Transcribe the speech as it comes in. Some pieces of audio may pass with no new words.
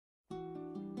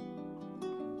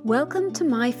Welcome to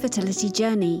My Fertility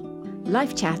Journey,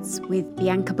 Life Chats with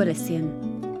Bianca Bulissian.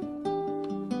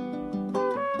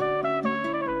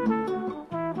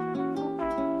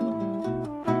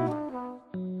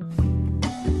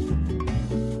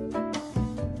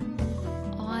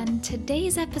 On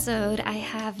today's episode, I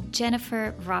have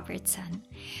Jennifer Robertson.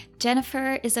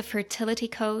 Jennifer is a fertility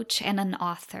coach and an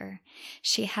author.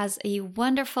 She has a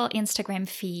wonderful Instagram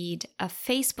feed, a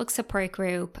Facebook support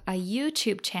group, a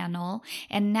YouTube channel,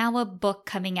 and now a book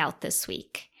coming out this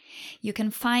week. You can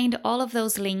find all of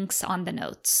those links on the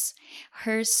notes.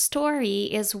 Her story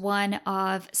is one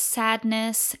of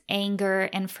sadness, anger,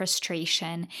 and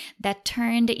frustration that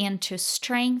turned into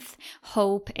strength,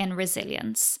 hope, and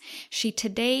resilience. She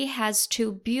today has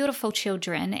 2 beautiful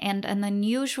children and an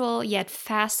unusual yet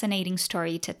fascinating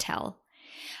story to tell.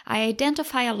 I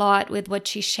identify a lot with what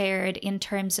she shared in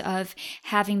terms of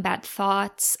having bad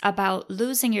thoughts about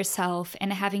losing yourself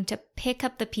and having to pick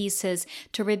up the pieces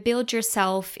to rebuild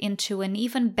yourself into an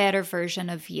even better version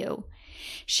of you.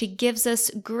 She gives us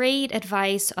great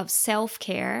advice of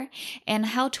self-care and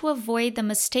how to avoid the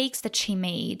mistakes that she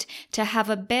made to have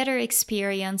a better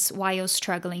experience while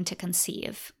struggling to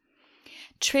conceive.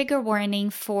 Trigger warning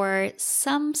for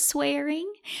some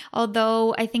swearing,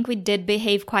 although I think we did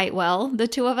behave quite well, the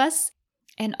 2 of us.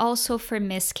 And also for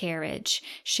miscarriage.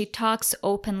 She talks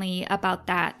openly about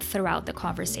that throughout the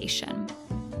conversation.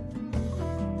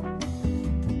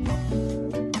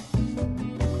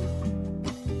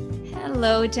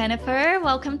 Hello, Jennifer.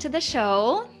 Welcome to the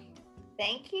show.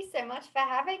 Thank you so much for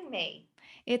having me.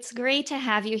 It's great to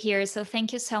have you here. So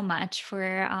thank you so much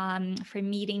for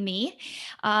meeting me.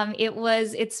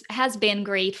 It has been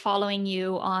great following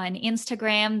you on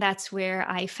Instagram. That's where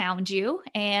I found you,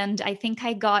 and I think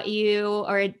I got you,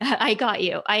 or I got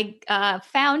you. I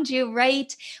found you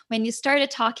right when you started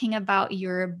talking about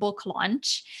your book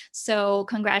launch. So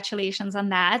congratulations on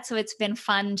that. So it's been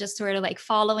fun just sort of like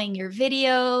following your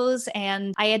videos,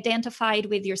 and I identified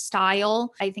with your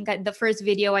style. I think the first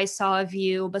video I saw of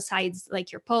you, besides like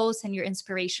your posts and your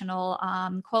inspirational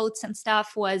quotes and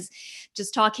stuff, was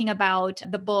just talking about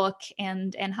the book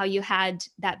and how you had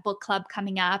that book club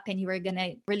coming up and you were going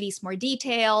to release more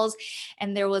details,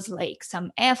 and there was like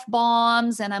some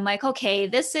F-bombs, and I'm like, okay,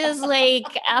 this is like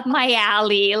up my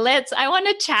alley. I want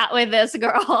to chat with this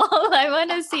girl. I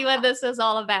want to see what this is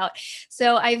all about.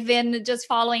 So I've been just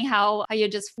following how you're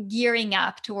just gearing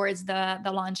up towards the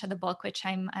launch of the book, which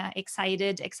I'm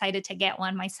excited to get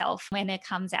one myself when it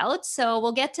comes out. So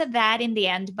we'll get to that in the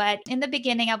end. But in the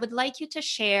beginning, I would like you to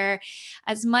share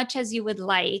as much as you would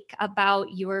like about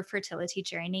your fertility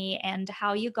journey and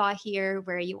how you got here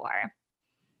where you are.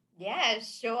 Yeah,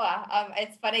 sure.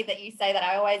 It's funny that you say that.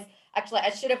 I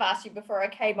should have asked you before I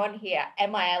came on here,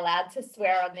 am I allowed to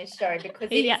swear on this show? Because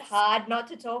Yes. it's hard not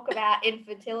to talk about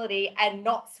infertility and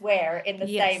not swear in the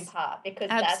same part,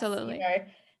 because Absolutely. that's,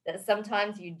 that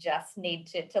sometimes you just need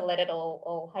to let it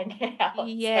all hang out.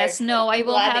 Yes, So no, I I'm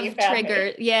will glad that have you found trigger.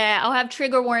 me. Yeah, I'll have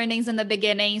trigger warnings in the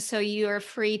beginning, so you're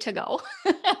free to go.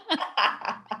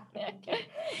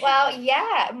 Well,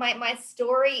 yeah, my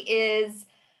story is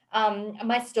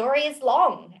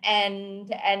long, and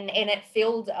it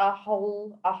filled a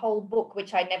whole book,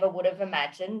 which I never would have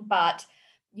imagined. But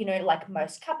like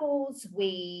most couples,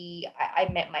 I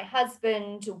met my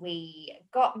husband, we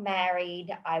got married.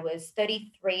 I was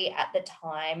 33 at the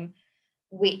time,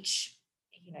 which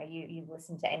you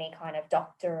listen to any kind of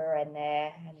doctor and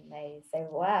they say,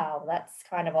 wow, that's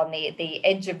kind of on the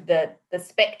edge of the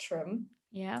spectrum.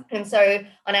 Yeah. And so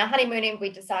on our honeymoon,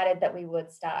 we decided that we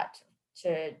would start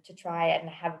to try and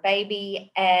have a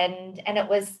baby, and it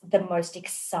was the most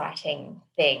exciting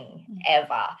thing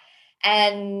ever.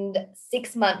 And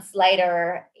 6 months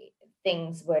later,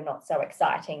 things were not so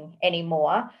exciting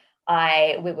anymore.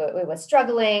 We were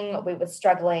struggling. We were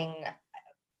struggling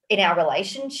in our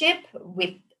relationship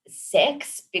with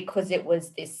sex, because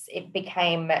it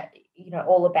became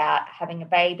all about having a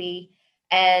baby.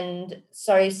 And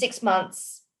so 6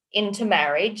 months into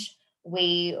marriage,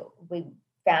 we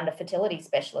found a fertility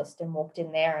specialist and walked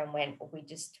in there and went,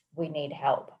 we need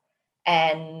help.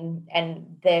 And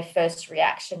their first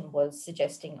reaction was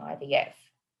suggesting IVF.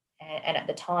 And at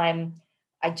the time,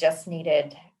 I just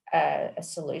needed a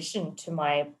solution to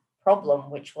my problem,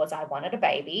 which was I wanted a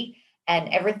baby. And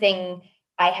everything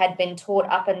I had been taught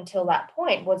up until that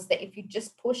point was that if you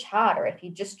just push harder, if you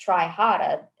just try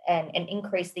harder and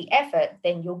increase the effort,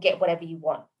 then you'll get whatever you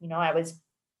want. I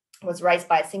was raised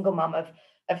by a single mom of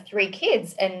 3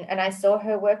 kids, and I saw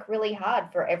her work really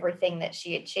hard for everything that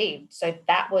she achieved. So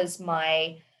that was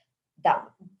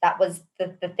that was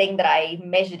the thing that I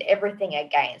measured everything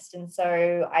against. And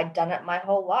so I'd done it my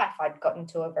whole life. I'd gotten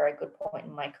to a very good point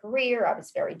in my career. I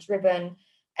was very driven,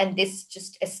 and this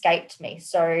just escaped me.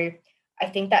 So I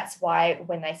think that's why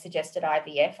when they suggested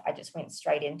IVF, I just went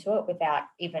straight into it without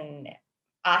even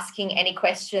asking any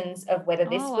questions of whether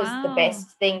this Oh, was the wow. best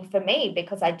thing for me,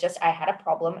 because I had a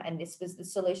problem and this was the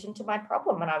solution to my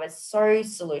problem. And I was so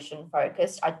solution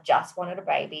focused. I just wanted a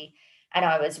baby and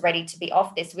I was ready to be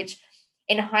off this, which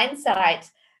in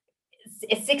hindsight,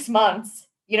 6 months,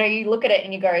 you look at it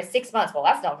and you go, 6 months, well,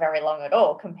 that's not very long at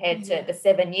all compared to the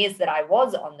 7 years that I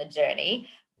was on the journey.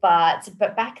 But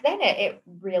back then it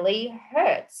really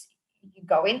hurts. You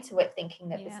go into it thinking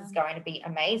that this is going to be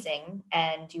amazing,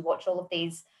 and you watch all of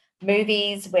these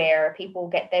movies where people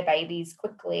get their babies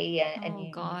quickly, and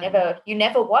you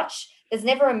never watch. There's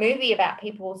never a movie about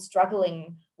people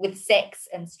struggling with sex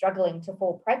and struggling to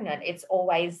fall pregnant. It's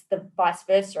always the vice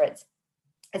versa.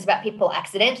 It's about people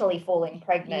accidentally falling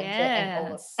pregnant and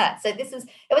all of that. So it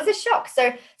was a shock.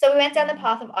 So we went down the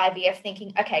path of IVF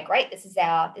thinking, okay, great, this is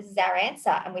our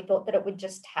answer. And we thought that it would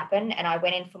just happen. And I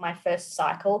went in for my first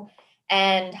cycle,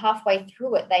 and halfway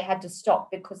through it, they had to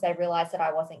stop because they realized that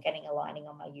I wasn't getting a lining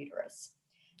on my uterus.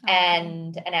 Okay.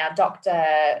 And our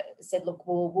doctor said, look,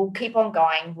 we'll keep on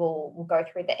going. We'll go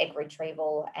through the egg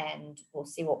retrieval and we'll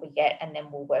see what we get, and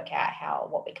then we'll work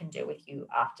out what we can do with you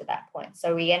after that point.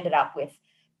 So we ended up with,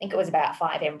 I think it was about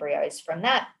 5 embryos from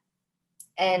that.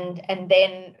 And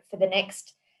then for the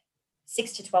next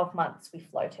 6 to 12 months, we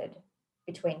floated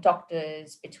between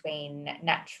doctors, between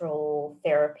natural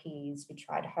therapies. We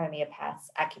tried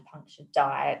homeopaths, acupuncture,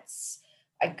 diets.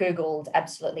 I Googled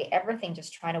absolutely everything,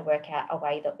 just trying to work out a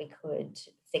way that we could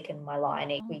thicken my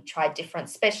lining. We tried different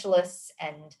specialists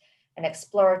and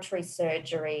exploratory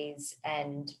surgeries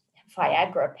and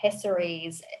Viagra,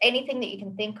 pessaries, anything that you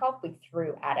can think of, we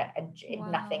threw at it, and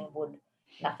nothing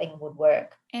would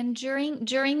work. And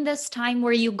during this time,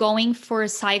 were you going for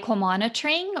cycle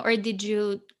monitoring, or did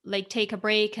you take a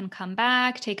break and come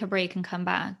back, to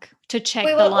check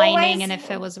the lining and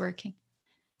if it was working?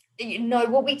 No,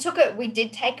 well, we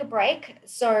did take a break.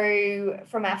 So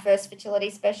from our first fertility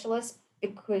specialist,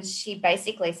 because she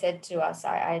basically said to us,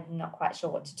 I'm not quite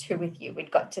sure what to do with you. We'd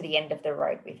got to the end of the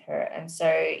road with her. And so,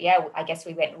 I guess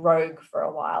we went rogue for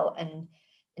a while and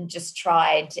just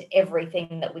tried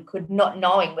everything that we could, not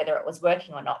knowing whether it was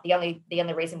working or not. The only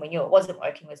reason we knew it wasn't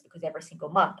working was because every single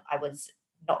month I was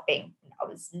not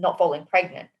falling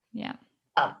pregnant. Yeah.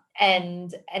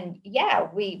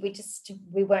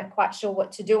 We weren't quite sure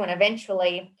what to do. And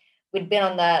eventually we'd been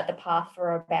on the path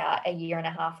for about 1.5 years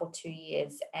or 2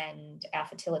 years. And our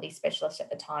fertility specialist at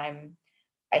the time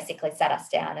basically sat us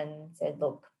down and said,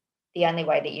 look, the only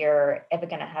way that you're ever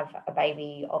going to have a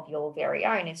baby of your very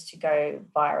own is to go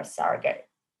via a surrogate.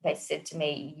 They said to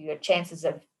me, your chances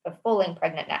of falling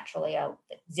pregnant naturally are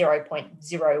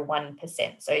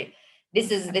 0.01%. So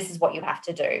this is what you have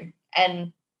to do.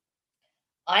 And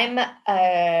I'm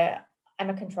a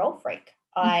control freak.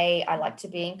 I like to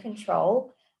be in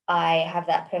control. I have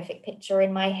that perfect picture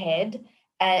in my head,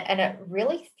 and it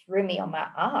really threw me on my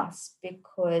ass,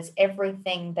 because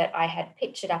everything that I had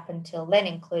pictured up until then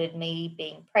included me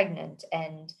being pregnant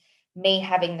and me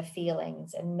having the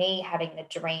feelings and me having the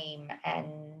dream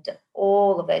and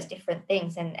all of those different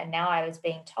things. And now I was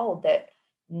being told that,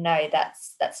 no,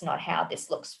 that's not how this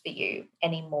looks for you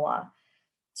anymore.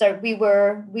 So we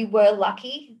were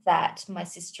lucky that my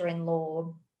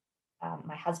sister-in-law,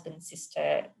 my husband's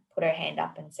sister, put her hand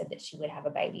up and said that she would have a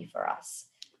baby for us.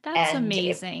 That's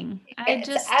amazing. It's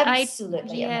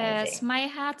absolutely amazing. My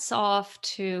hat's off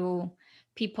to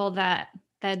people that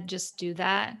just do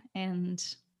that. And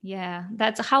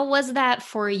how was that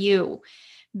for you,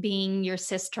 being your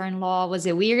sister-in-law? Was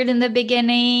it weird in the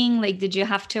beginning? Did you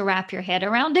have to wrap your head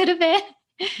around it a bit?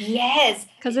 Yes.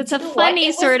 Because it's a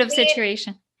funny sort of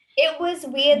situation. It was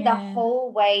weird the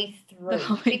whole way through.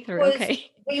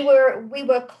 Okay. We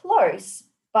were close,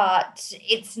 but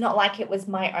it's not like it was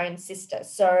my own sister.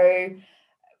 So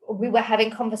we were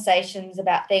having conversations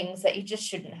about things that you just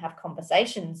shouldn't have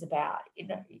conversations about,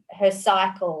 her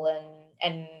cycle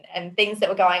and things that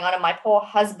were going on. And my poor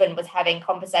husband was having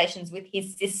conversations with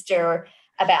his sister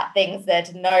about things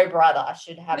that no brother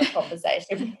should have a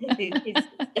conversation with his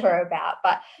sister about.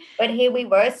 But here we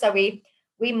were. So we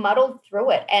muddled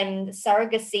through it. And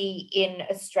surrogacy in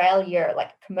Australia,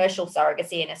 commercial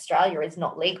surrogacy in Australia, is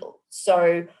not legal.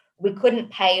 So we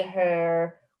couldn't pay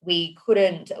her. We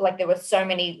couldn't, there were so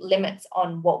many limits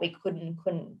on what we could and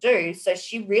couldn't do. So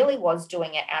she really was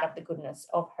doing it out of the goodness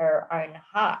of her own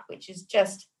heart, which is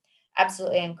just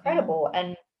absolutely incredible.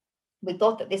 And we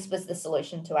thought that this was the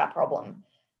solution to our problem.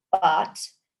 But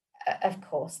of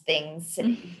course, things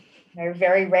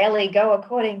very rarely go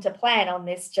according to plan on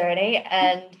this journey,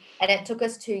 and it took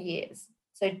us 2 years.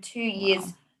 So 2 years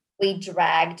Wow. we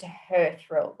dragged her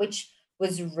through it, which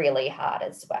was really hard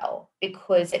as well,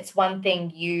 because it's one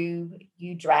thing you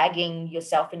dragging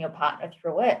yourself and your partner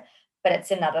through it, but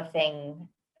it's another thing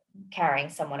carrying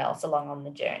someone else along on the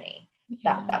journey.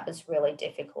 Yeah. That was really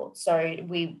difficult. So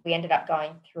we ended up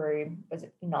going through, was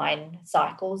it 9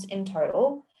 cycles in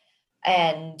total,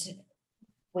 and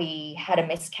we had a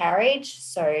miscarriage.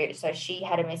 So she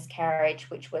had a miscarriage,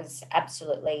 which was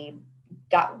absolutely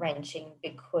gut wrenching,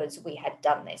 because we had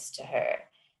done this to her,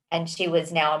 and she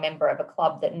was now a member of a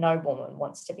club that no woman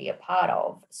wants to be a part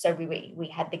of. So we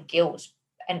had the guilt,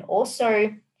 and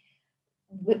also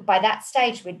by that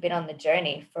stage we'd been on the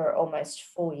journey for almost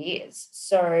 4 years.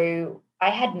 So I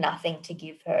had nothing to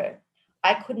give her.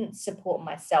 I couldn't support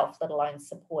myself, let alone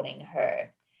supporting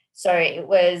her. So it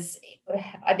was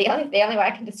the only way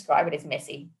I can describe it is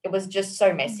messy. It was just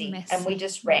so messy, and we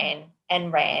just ran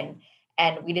and ran,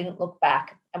 and we didn't look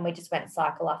back, and we just went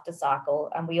cycle after cycle,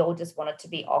 and we all just wanted to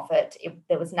be off it.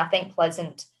 There was nothing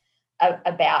pleasant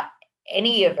about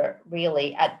any of it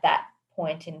really at that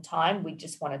point in time. We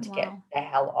just wanted to get the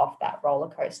hell off that roller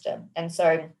coaster. And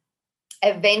so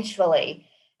eventually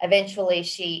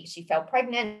she fell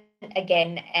pregnant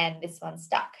again, and this one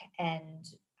stuck, and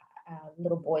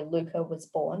little boy Luca was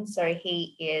born. So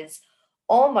he is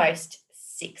almost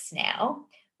 6 now,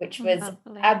 which was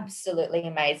absolutely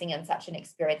amazing and such an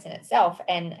experience in itself.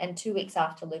 And 2 weeks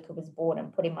after Luca was born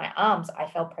and put in my arms, I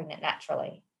fell pregnant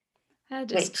naturally.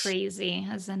 That is crazy,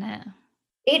 isn't it?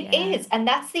 It is, and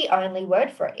that's the only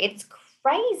word for it. It's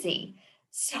crazy.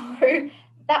 So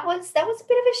that was a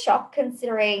bit of a shock,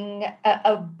 considering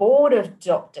a board of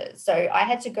doctors. So I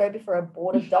had to go before a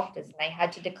board of doctors, and they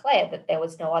had to declare that there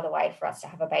was no other way for us to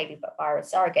have a baby but via a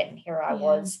surrogate. And here I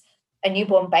was, a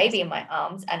newborn baby in my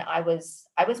arms, and I was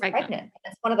pregnant.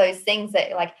 It's one of those things that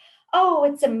you're like, oh,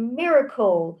 it's a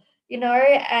miracle,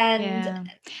 and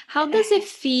how does it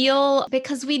feel?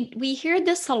 Because we hear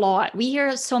this a lot. We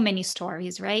hear so many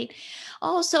stories, right?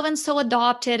 Oh, so and so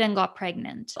adopted and got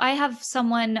pregnant. I have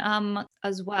someone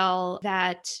as well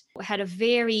that had a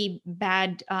very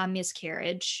bad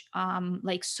miscarriage,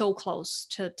 like so close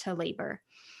to labor.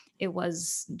 It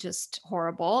was just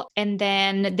horrible. And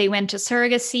then they went to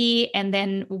surrogacy, and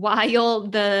then while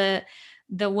the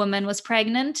woman was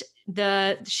pregnant,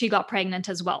 she got pregnant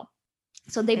as well.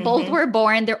 So they both were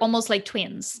born. They're almost like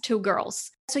twins, 2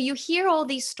 girls. So you hear all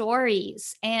these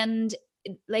stories, and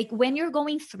like when you're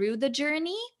going through the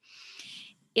journey,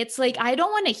 it's like, I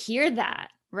don't want to hear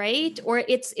that, right? Or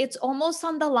it's almost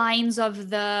on the lines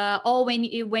of when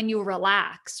you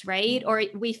relax, right? Or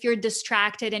if you're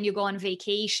distracted and you go on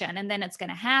vacation, and then it's going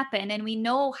to happen. And we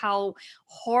know how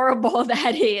horrible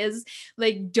that is.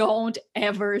 Like, don't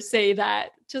ever say that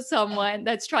to someone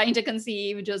that's trying to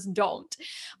conceive. Just don't.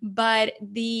 But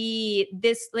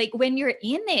this like when you're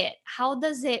in it, how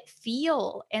does it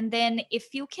feel? And then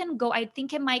if you can go, I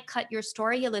think it might cut your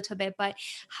story a little bit, but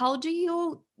how do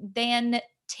you then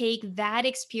take that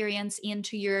experience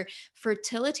into your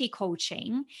fertility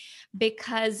coaching?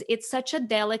 Because it's such a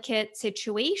delicate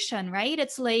situation, right?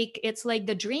 It's like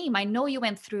the dream. I know you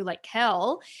went through like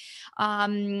hell,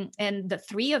 and the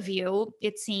 3 of you,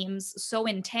 it seems so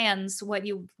intense what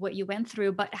you went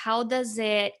through. But how does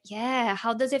it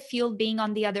feel being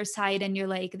on the other side, and you're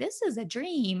like, this is a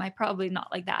dream? I probably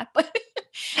not like that, but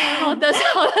how does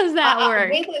that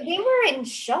work? We were in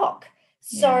shock.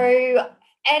 So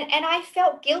and I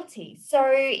felt guilty.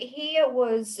 So here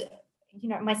was,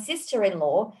 my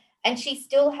sister-in-law, and she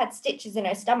still had stitches in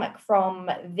her stomach from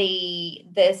the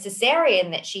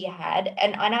cesarean that she had,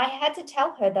 and I had to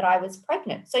tell her that I was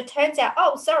pregnant. So it turns out,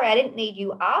 oh, sorry, I didn't need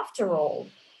you after all.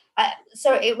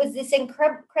 So it was this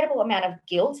incredible amount of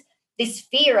guilt, this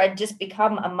fear. I'd just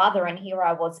become a mother, and here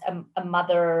I was, a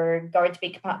mother going to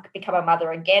become a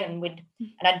mother again, and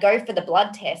I'd go for the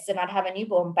blood test, and I'd have a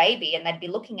newborn baby, and they'd be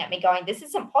looking at me going, this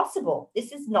isn't possible.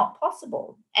 This is not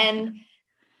possible. And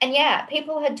yeah,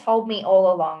 people had told me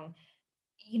all along,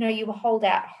 you hold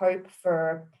out hope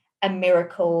for a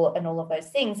miracle and all of those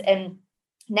things. And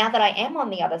now that I am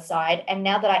on the other side, and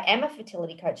now that I am a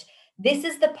fertility coach, this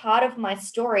is the part of my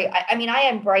story. I mean, I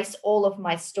embrace all of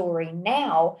my story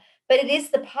now, but it is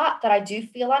the part that I do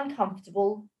feel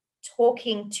uncomfortable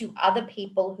talking to other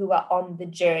people who are on the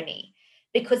journey,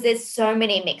 because there's so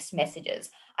many mixed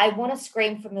messages. I want to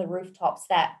scream from the rooftops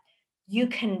that you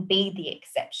can be the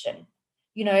exception.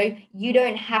 You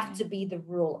don't have to be the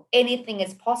rule. Anything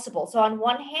is possible. So on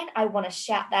one hand, I want to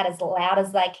shout that as loud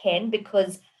as I can,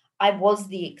 because I was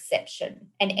the exception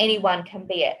and anyone can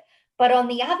be it. But on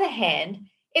the other hand,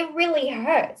 it really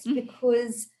hurts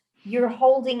because you're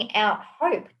holding out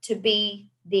hope to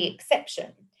be the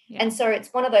exception. Yeah. And so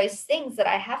it's one of those things that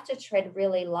I have to tread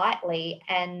really lightly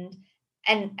and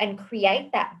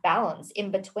create that balance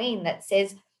in between that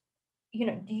says, you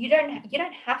know, you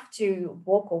don't have to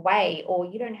walk away, or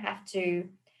you don't have to,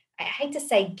 I hate to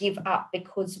say give up,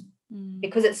 because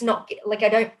it's not like, I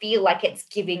don't feel like it's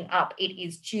giving up. It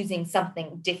is choosing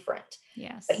something different.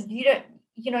 Yes. But you don't,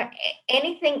 you know,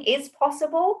 anything is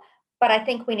possible, but I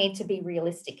think we need to be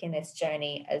realistic in this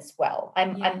journey as well.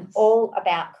 I'm all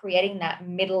about creating that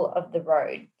middle of the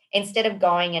road instead of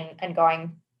going and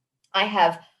going,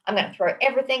 I'm going to throw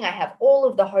everything. I have all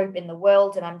of the hope in the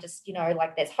world. And I'm just, you know,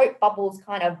 like there's hope bubbles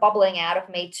kind of bubbling out of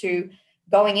me, to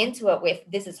going into it with,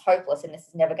 this is hopeless and this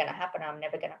is never going to happen. I'm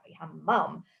never going to become a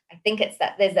mum. I think it's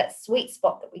that there's that sweet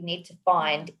spot that we need to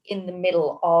find in the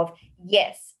middle of,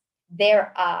 yes,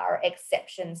 there are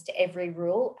exceptions to every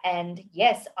rule. And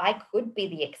yes, I could be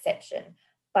the exception,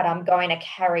 but I'm going to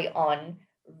carry on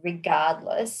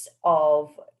regardless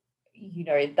of, you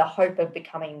know, the hope of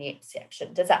becoming the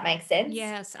exception. Does that make sense?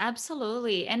 Yes,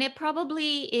 absolutely. And it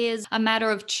probably is a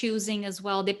matter of choosing as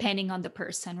well, depending on the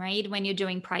person, right? When you're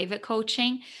doing private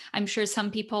coaching, I'm sure some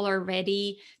people are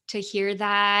ready to hear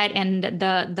that and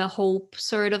the hope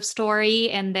sort of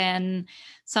story. And then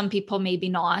some people maybe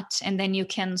not. And then you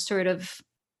can sort of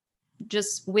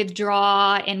just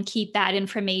withdraw and keep that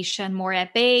information more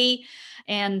at bay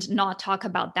and not talk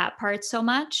about that part so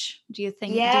much. Do you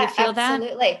think, do you feel that?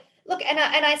 Absolutely. Look, and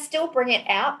I still bring it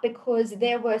out because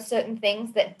there were certain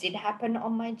things that did happen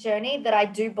on my journey that I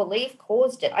do believe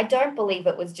caused it. I don't believe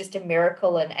it was just a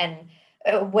miracle and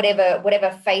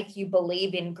whatever faith you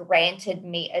believe in granted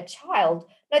me a child.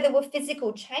 No, there were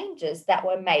physical changes that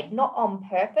were made, not on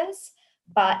purpose,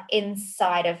 but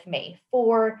inside of me.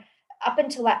 For up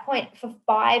until that point, for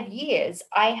 5 years,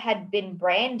 I had been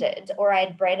branded, or I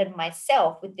had branded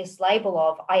myself with this label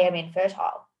of, I am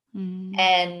infertile.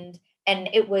 And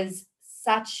it was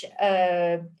such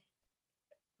a,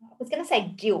 I was going to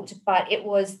say guilt, but it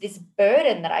was this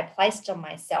burden that I placed on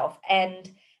myself. And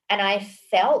I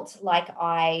felt like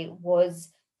I was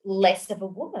less of a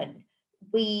woman.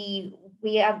 We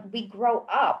grow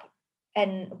up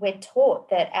and we're taught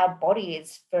that our body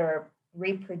is for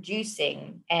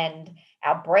reproducing, and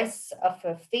our breasts are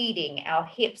for feeding, our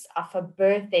hips are for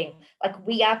birthing. Like,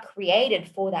 we are created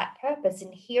for that purpose.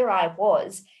 And here I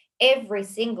was every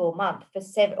single month for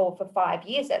 5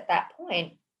 years at that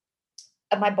point,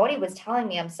 and my body was telling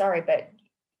me, I'm sorry, but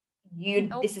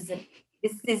this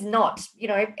is not, you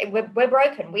know, we're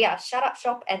broken. We are shut up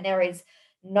shop, and there is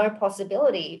no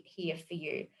possibility here for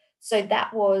you. So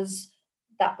that was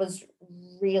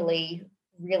really,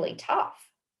 really tough.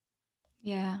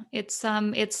 Yeah, it's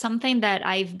something that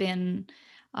I've been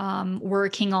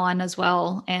working on as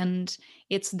well, and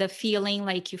it's the feeling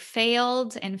like you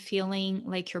failed and feeling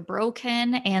like you're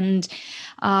broken, and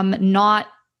not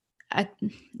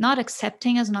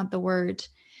accepting is not the word,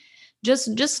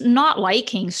 just not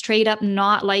liking, straight up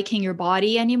not liking your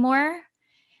body anymore,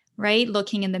 right?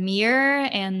 Looking in the mirror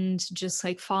and just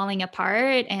like falling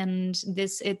apart, and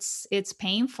it's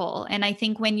painful. And I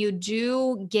think when you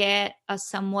do get a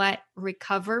somewhat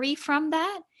recovery from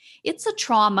that, it's a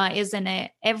trauma, isn't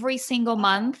it? Every single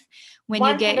month when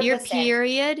 100%. You get your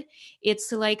period,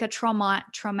 it's like a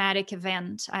traumatic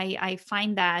event. I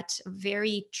find that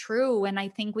very true. And I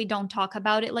think we don't talk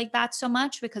about it like that so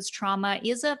much, because trauma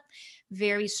is a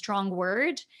very strong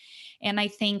word. And I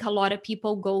think a lot of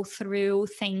people go through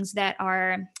things that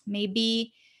are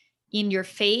maybe in your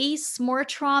face, more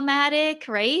traumatic,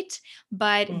 right?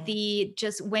 But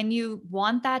just when you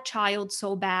want that child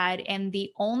so bad, and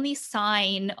the only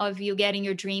sign of you getting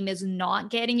your dream is not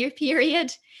getting your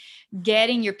period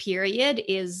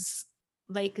is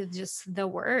like just the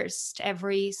worst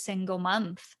every single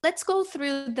month. Let's go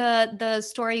through the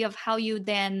story of how you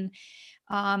then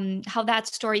how that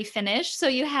story finished. So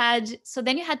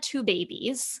then you had 2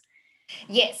 babies.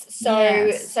 Yes. So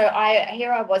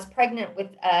I was pregnant with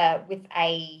a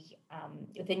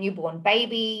newborn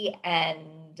baby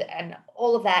and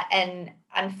all of that. And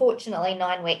unfortunately,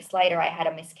 9 weeks later, I had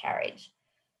a miscarriage.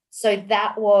 So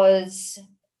that was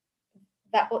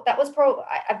probably,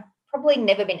 I've probably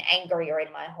never been angrier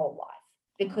in my whole life,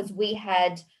 because we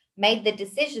had made the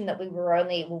decision that we were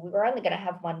only going to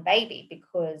have 1 baby,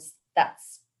 because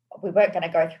we weren't going to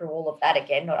go through all of that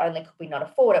again. Not only could we not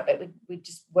afford it, but we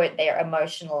just weren't there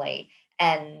emotionally,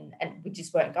 and we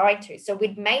just weren't going to. So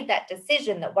we'd made that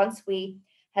decision that once we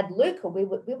had Luca, we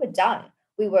were done.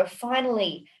 We were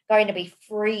finally going to be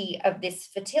free of this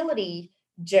fertility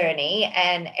journey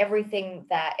and everything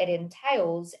that it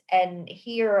entails. And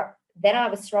here, then I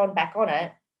was thrown back on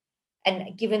it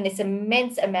and given this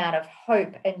immense amount of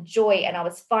hope and joy. And I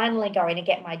was finally going to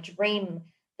get my dream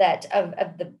that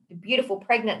of the beautiful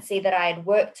pregnancy that I had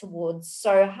worked towards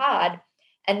so hard.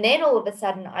 And then all of a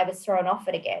sudden I was thrown off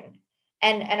it again.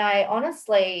 And I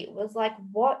honestly was like,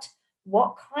 what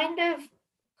kind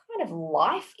of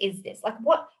life is this? Like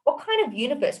what kind of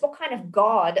universe, what kind of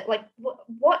God, like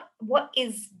what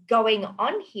is going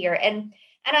on here? And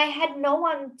I had no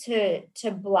one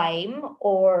to blame,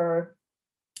 or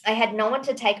I had no one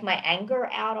to take my anger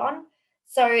out on.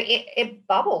 So it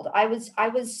bubbled. I was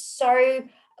so,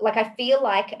 like, I feel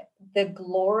like the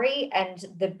glory and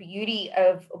the beauty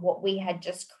of what we had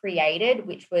just created,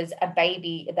 which was a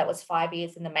baby that was 5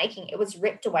 years in the making, it was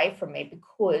ripped away from me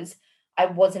because I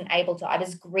wasn't able to. I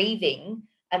was grieving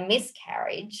a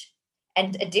miscarriage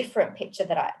and a different picture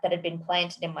that had been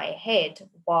planted in my head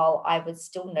while I was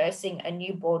still nursing a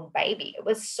newborn baby. It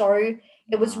was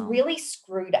Wow. really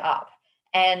screwed up.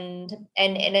 And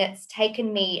it's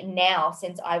taken me now,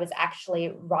 since I was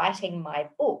actually writing my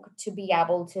book, to be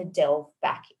able to delve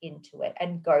back into it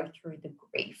and go through the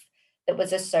grief that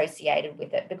was associated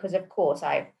with it, because of course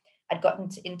I'd gotten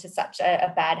into such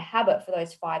a bad habit for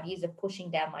those 5 years of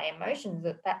pushing down my emotions,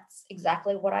 that's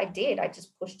exactly what I did. I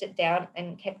just pushed it down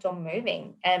and kept on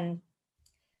moving.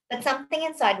 But something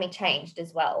inside me changed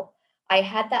as well. I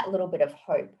had that little bit of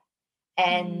hope.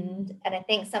 And I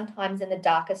think sometimes in the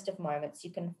darkest of moments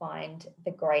you can find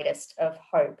the greatest of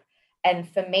hope. And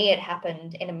for me, it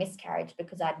happened in a miscarriage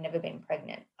because I'd never been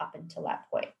pregnant up until that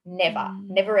point.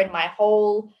 Never in my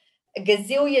whole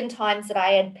gazillion times that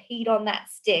I had peed on that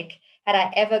stick had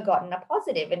I ever gotten a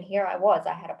positive. And here I was,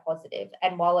 I had a positive.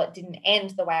 And while it didn't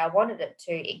end the way I wanted it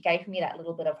to, it gave me that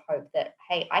little bit of hope that,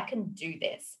 hey, I can do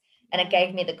this. And it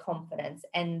gave me the confidence.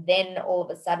 And then all of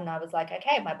a sudden I was like,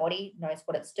 okay, my body knows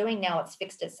what it's doing now. It's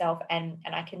fixed itself, and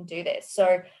I can do this.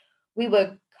 So we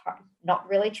were not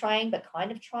really trying, but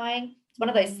kind of trying. It's one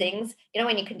of those things,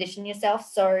 when you condition yourself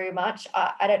so much.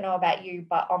 I don't know about you,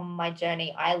 but on my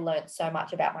journey, I learned so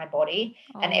much about my body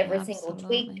and every single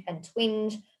tweak and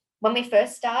twinge. When we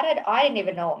first started, I didn't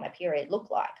even know what my period looked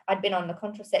like. I'd been on the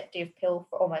contraceptive pill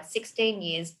for almost 16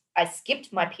 years. I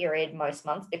skipped my period most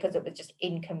months because it was just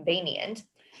inconvenient.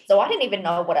 So I didn't even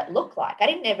know what it looked like. I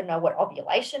didn't even know what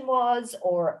ovulation was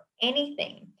or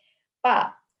anything.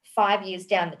 But 5 years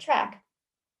down the track,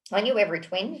 I knew every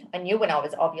twinge. I knew when I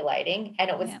was ovulating, and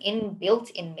it was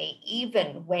inbuilt in me.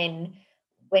 Even when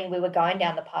we were going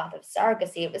down the path of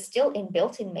surrogacy, it was still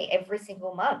inbuilt in me every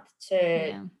single month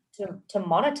to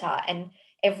monitor. And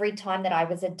every time that I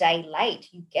was a day late,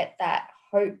 you get that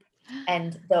hope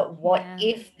and the what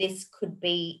if this could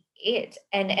be it.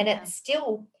 And it's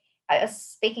still, I was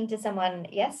speaking to someone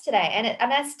yesterday,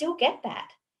 and I still get that,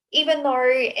 even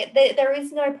though there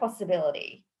is no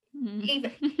possibility.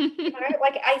 Even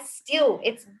like I still,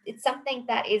 it's something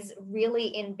that is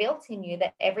really inbuilt in you,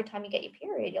 that every time you get your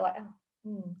period, you're like,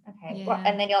 oh, okay.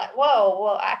 And then you're like, whoa,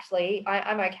 well, actually,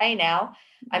 I'm okay now.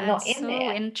 I'm not in there.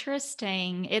 So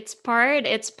interesting. It's part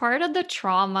of the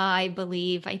trauma, I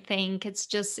believe. I think it's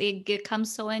just it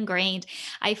becomes so ingrained.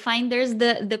 I find there's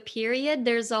the period,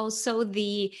 there's also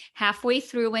the halfway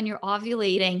through when you're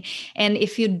ovulating. And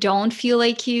if you don't feel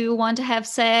like you want to have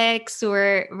sex,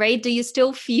 or right, do you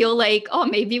still feel like, oh,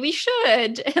 maybe we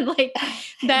should? And like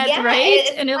that,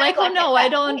 right? And you're like, oh no, I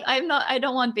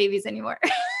don't want babies anymore.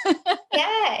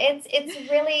 Yeah, it's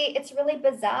really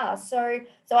bizarre. So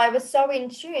I was so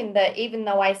in tune that even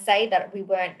though I say that we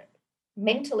weren't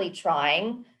mentally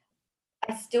trying,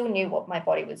 I still knew what my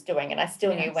body was doing, and I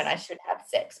still knew when I should have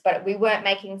sex. But we weren't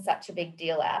making such a big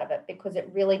deal out of it because it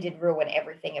really did ruin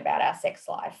everything about our sex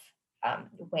life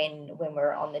when we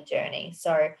were on the journey.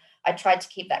 So I tried to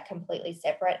keep that completely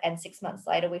separate. And 6 months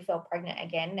later, we fell pregnant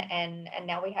again, and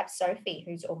now we have Sophie,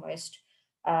 who's almost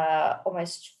 5,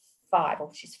 or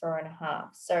she's 4.5.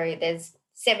 So there's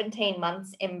 17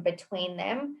 months in between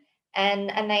them,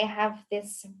 and they have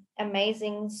this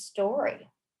amazing story.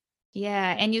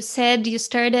 Yeah, and you said you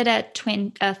started at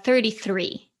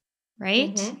 33,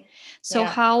 right? Mm-hmm. So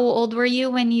how old were you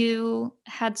when you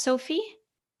had Sophie?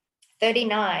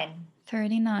 39.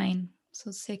 39.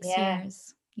 So 6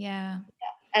 years. Yeah.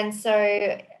 And so,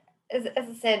 as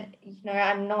I said,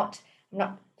 I'm not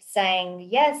saying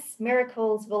yes,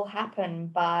 miracles will happen,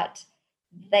 but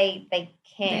they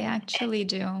can. They actually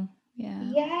do. Yeah.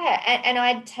 Yeah, and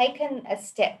I'd taken a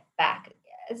step back.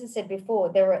 As I said before,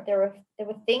 there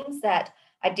were things that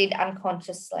I did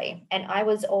unconsciously, and I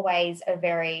was always a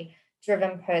very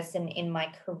driven person in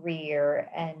my career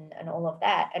and all of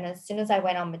that. And as soon as I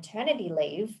went on maternity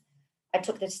leave, I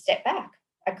took the step back.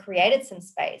 I created some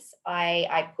space.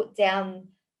 I put down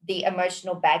the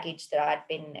emotional baggage that I'd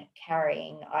been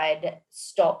carrying. I'd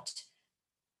stopped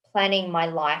planning my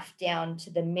life down to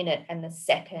the minute and the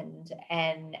second,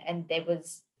 and there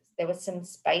was some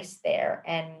space there,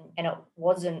 and it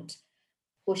wasn't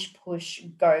push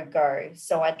go go.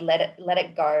 So I'd let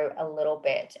it go a little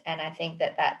bit, and I think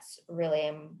that that's really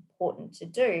important to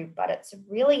do, but it's a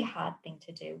really hard thing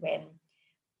to do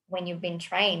when you've been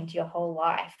trained your whole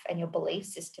life and your belief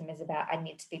system is about, I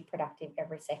need to be productive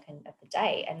every second of the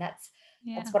day. And that's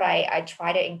what I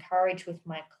try to encourage with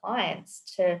my clients.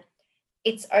 To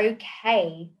It's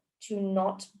okay to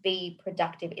not be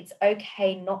productive. It's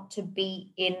okay not to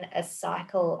be in a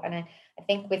cycle. And I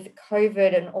think with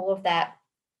COVID and all of that,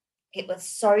 it was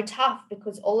so tough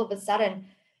because all of a sudden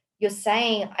you're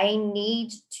saying, I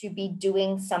need to be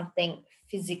doing something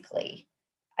physically.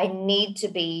 I need to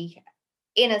be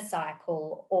in a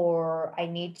cycle, or I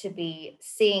need to be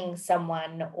seeing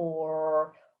someone,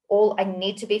 or all I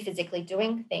need to be physically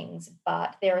doing things.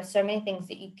 But there are so many things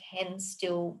that you can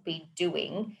still be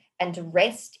doing, and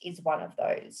rest is one of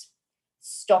those.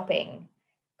 Stopping,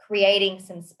 creating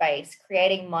some space,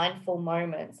 creating mindful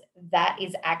moments, that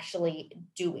is actually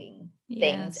doing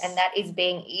things, and Yes. that is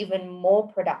being even more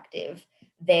productive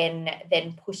than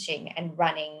pushing and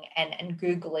running and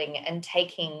googling and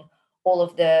taking all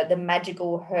of the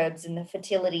magical herbs and the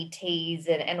fertility teas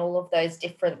and all of those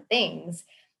different things.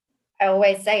 I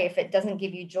always say, if it doesn't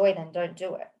give you joy, then don't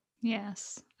do it.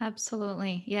 Yes,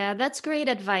 absolutely. Yeah, that's great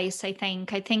advice, I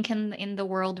think. I think in the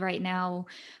world right now,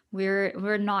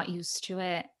 we're not used to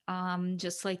it.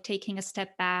 Just like taking a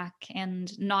step back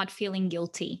and not feeling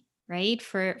guilty, right?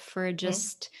 For Mhm.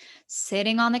 just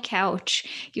sitting on the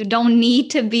couch. You don't need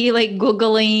to be like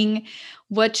Googling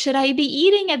what should I be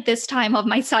eating at this time of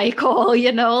my cycle,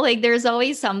 Like there's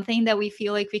always something that we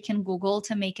feel like we can Google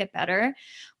to make it better.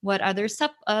 What other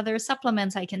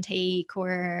supplements I can take,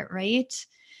 or right?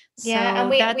 Yeah, and So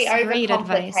we that's great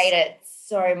overcomplicate advice. it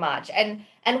so much, and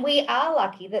we are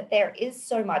lucky that there is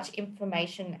so much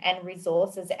information and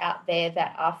resources out there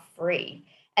that are free.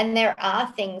 And there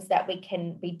are things that we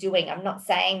can be doing. I'm not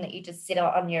saying that you just sit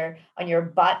on your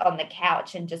butt on the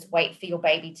couch and just wait for your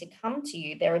baby to come to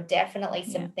you. There are definitely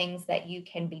Yeah. some things that you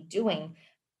can be doing,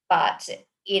 but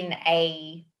in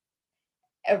a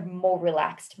more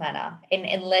relaxed manner,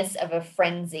 in less of a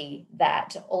frenzy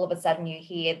that all of a sudden you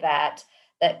hear that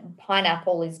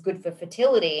pineapple is good for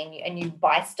fertility, and you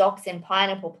buy stocks in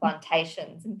pineapple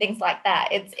plantations and things like that.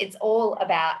 It's all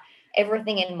about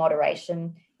everything in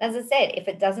moderation. As I said, if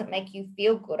it doesn't make you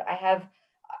feel good, I have,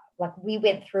 like, we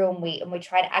went through and we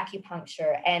tried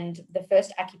acupuncture, and the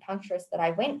first acupuncturist that I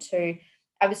went to,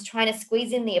 I was trying to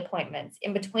squeeze in the appointments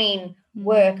in between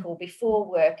work Mm, or before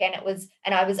work, and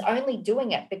I was only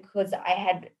doing it because I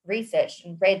had researched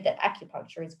and read that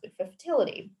acupuncture is good for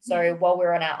fertility. yeah. So while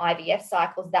we're on our IVF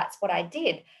cycles, that's what I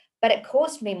did, but it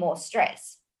caused me more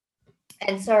stress.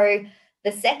 And so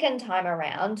the second time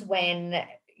around, when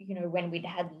we'd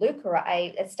had Luca,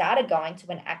 I started going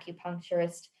to an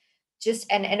acupuncturist,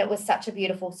 and it was such a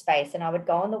beautiful space. And I would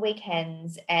go on the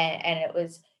weekends, and it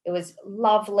was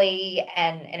lovely,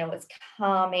 and it was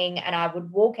calming, and I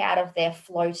would walk out of there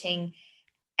floating.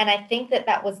 And I think that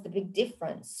that was the big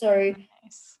difference. So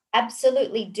Nice.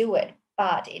 absolutely do it,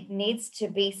 but it needs to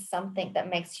be something that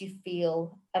makes you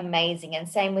feel amazing. And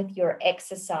same with your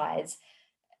exercise.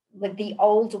 Like, the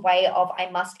old way of, I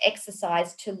must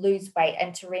exercise to lose weight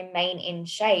and to remain in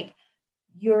shape,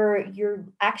 you're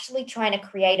actually trying to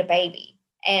create a baby,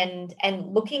 and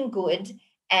looking good,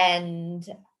 and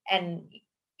and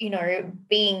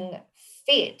being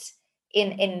fit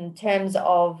in terms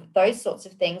of those sorts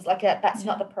of things, like that's Yeah.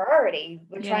 not the priority.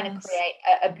 We're trying to Yes. create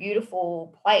a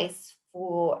beautiful place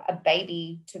for a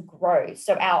baby to grow.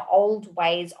 So our old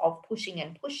ways of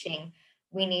pushing,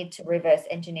 we need to reverse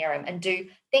engineer them and do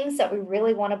things that we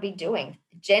really want to be doing,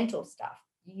 gentle stuff,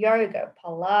 yoga,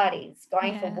 Pilates,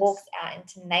 going for walks Yes. out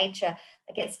into nature.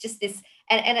 Like, it's just this,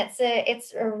 and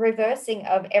it's a reversing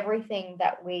of everything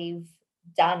that we've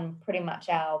done pretty much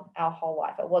our whole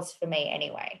life. It was for me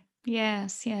anyway.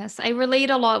 Yes, yes. I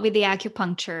relate a lot with the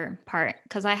acupuncture part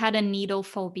because I had a needle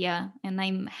phobia, and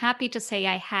I'm happy to say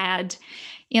I had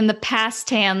in the past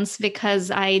tense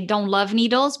because I don't love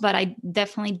needles, but I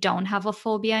definitely don't have a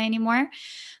phobia anymore.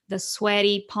 The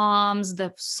sweaty palms,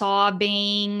 the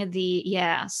sobbing,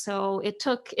 yeah. So it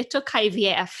took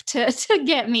IVF to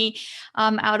get me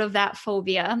out of that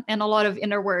phobia, and a lot of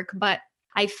inner work. But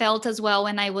I felt as well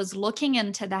when I was looking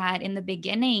into that in the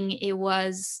beginning, it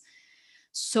was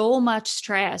so much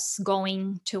stress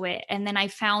going to it. And then I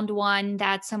found one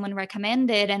that someone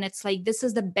recommended, and it's like, this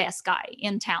is the best guy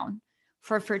in town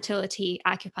for fertility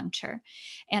acupuncture.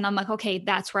 And I'm like, okay,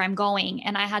 that's where I'm going.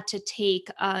 And I had to take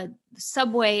a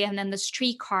subway and then the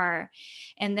streetcar.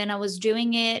 And then I was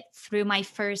doing it through my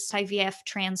first IVF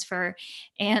transfer.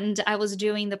 And I was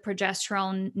doing the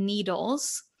progesterone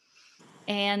needles,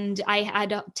 and I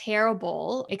had a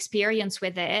terrible experience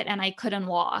with it, and I couldn't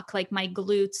walk. Like my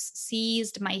glutes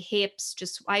seized, my hips,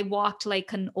 just I walked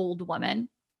like an old woman.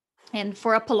 And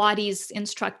for a Pilates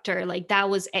instructor, like that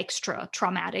was extra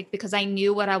traumatic because I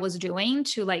knew what I was doing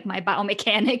to like my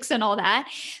biomechanics and all that.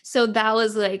 So that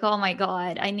was like, oh my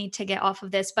God, I need to get off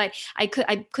of this. But I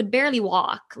could barely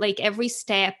walk. Like every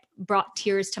step brought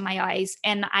tears to my eyes.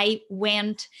 And I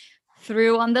went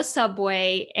through on the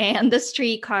subway and the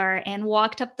streetcar and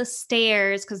walked up the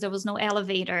stairs because there was no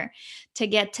elevator to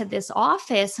get to this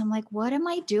office. I'm like, what am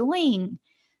I doing?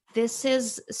 This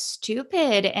is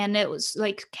stupid. And it was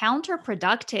like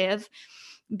counterproductive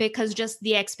because just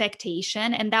the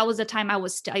expectation. And that was the time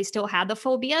I still had the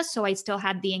phobia. So I still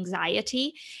had the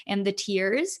anxiety and the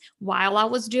tears while I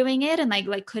was doing it, and I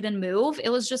like couldn't move. It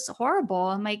was just horrible.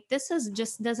 I'm like, this is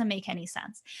just doesn't make any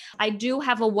sense. I do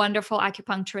have a wonderful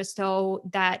acupuncturist though,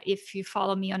 that if you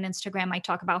follow me on Instagram, I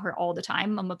talk about her all the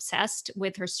time. I'm obsessed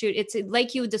with her student. It's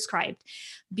like you described,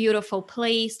 beautiful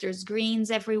place. There's greens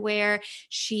everywhere.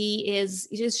 She's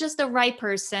just the right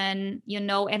person,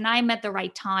 and I'm at the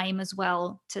right time as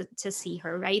well to see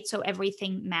her, right? So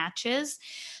everything matches.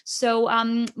 So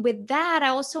with that,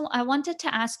 I wanted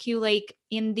to ask you, like,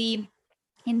 in the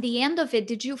end of it,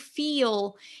 did you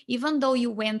feel, even though you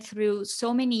went through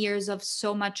so many years of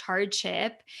so much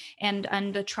hardship and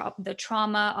the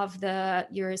trauma of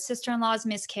your sister-in-law's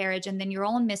miscarriage and then your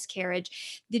own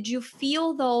miscarriage, did you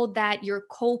feel though that your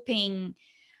coping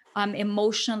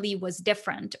emotionally was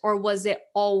different, or was it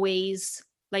always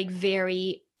like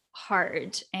very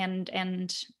hard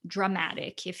and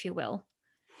dramatic, if you will?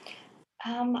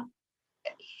 Um,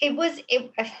 it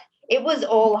was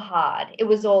all hard. It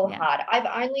was all Yeah. hard.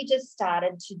 I've only just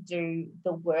started to do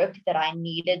the work that I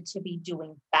needed to be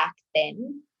doing back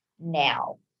then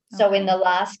now. So in Okay. the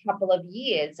last couple of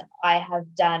years, I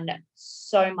have done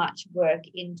so much work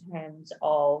in terms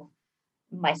of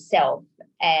myself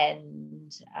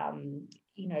and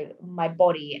my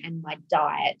body and my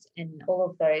diet and all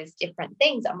of those different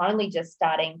things. I'm only just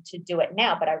starting to do it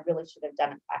now, but I really should have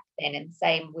done it back then. And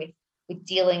same with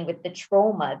dealing with the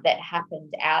trauma that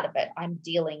happened out of it. I'm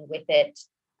dealing with it.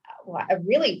 Well, I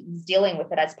really was dealing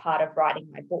with it as part of writing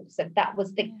my book. So that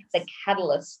was the Yes.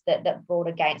 catalyst that brought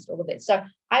against all of it. So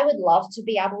I would love to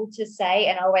be able to say,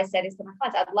 and I always say this to my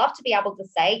clients, I'd love to be able to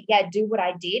say, yeah, do what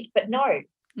I did, but no,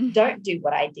 Mm. don't do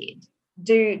what I did.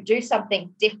 Do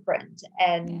something different.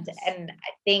 And Yes. and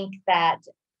I think that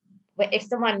if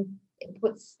someone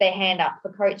puts their hand up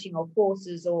for coaching or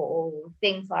courses or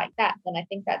things like that, then I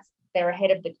think they're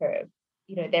ahead of the curve.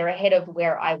 They're ahead of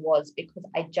where I was, because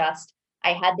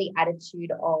I had the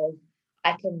attitude of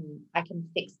I can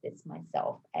fix this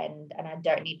myself, and I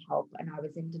don't need help, and I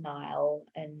was in denial.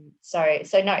 And so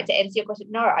no, to answer your question,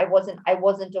 no, I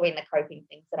wasn't doing the coping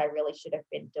things that I really should have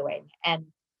been doing. And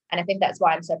I think that's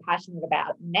why I'm so passionate about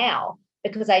it now,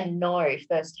 because I know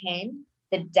firsthand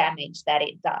the damage that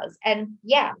it does. And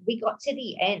yeah, we got to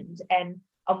the end, and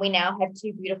we now have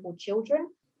two beautiful children,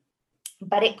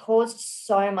 but it caused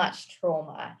so much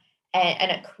trauma, and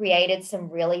it created some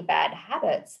really bad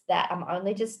habits that I'm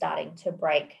only just starting to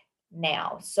break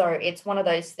now. So it's one of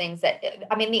those things that,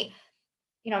 I mean,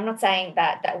 I'm not saying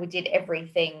that we did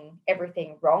everything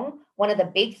wrong. One of the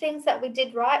big things that we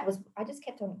did right was we just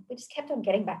kept on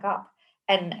getting back up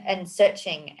and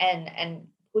searching and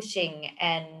pushing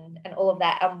and all of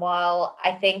that. And while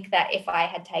I think that if I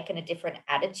had taken a different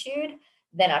attitude,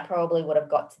 then I probably would have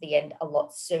got to the end a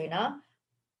lot sooner.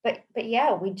 But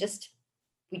yeah, we just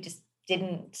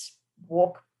didn't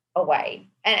walk away.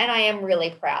 And I am really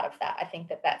proud of that. I think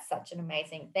that that's such an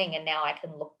amazing thing. And now I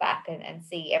can look back and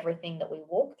see everything that we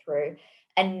walked through.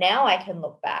 And now I can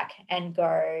look back and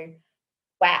go,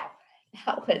 wow,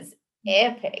 that was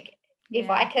epic. If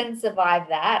I Yeah. can survive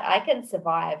that, I can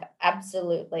survive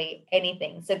absolutely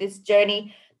anything. So the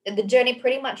journey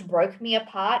pretty much broke me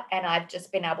apart, and I've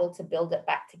just been able to build it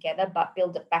back together, but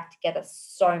build it back together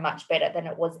so much better than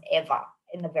it was ever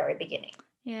in the very beginning.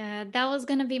 Yeah, that was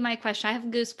gonna be my question. I have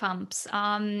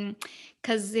goosebumps.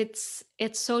 Because it's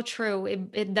so true.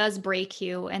 It does break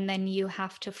you, and then you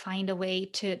have to find a way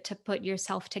to put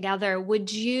yourself together.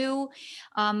 Would you,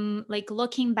 like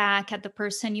looking back at the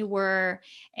person you were,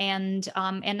 and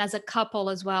as a couple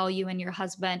as well, you and your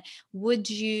husband, would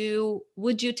you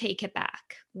take it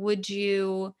back? Would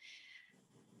you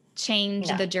change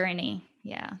No, the journey?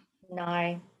 Yeah.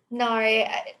 no, no.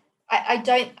 I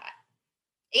don't.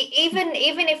 Even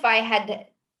if I had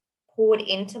poured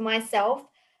into myself,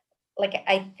 like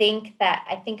I think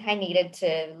I needed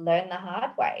to learn the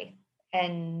hard way.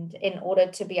 And in order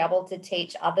to be able to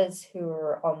teach others who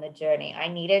are on the journey, I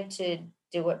needed to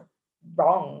do it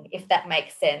wrong, if that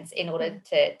makes sense, in order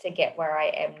Mm. to get where I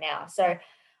am now. So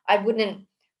I wouldn't,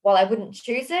 while I wouldn't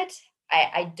choose it,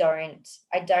 I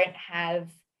don't have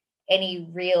any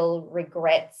real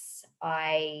regrets.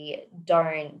 I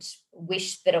don't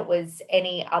wish that it was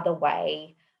any other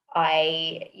way.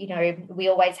 We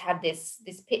always have this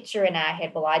picture in our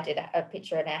head. Well, I did a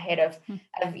picture in our head of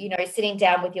sitting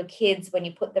down with your kids when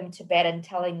you put them to bed and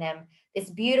telling them this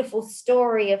beautiful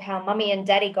story of how mummy and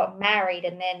daddy got married,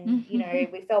 and then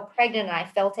we fell pregnant, and I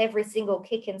felt every single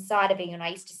kick inside of you, and I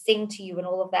used to sing to you and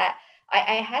all of that.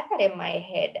 I had that in my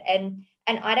head, and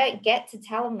I don't get to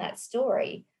tell them that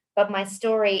story, but my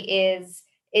story is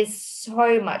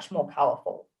so much more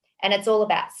colorful, and it's all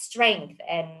about strength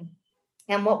and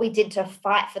what we did to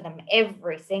fight for them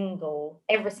every single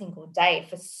day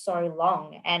for so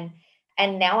long.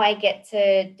 And now I get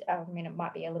to, I mean, it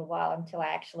might be a little while until I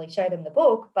actually show them the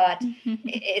book, but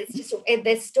it's just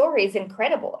their story is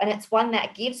incredible, and it's one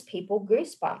that gives people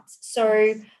goosebumps. So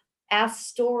Yes. our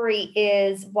story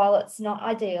is, while it's not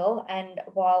ideal and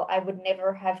while I would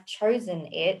never have chosen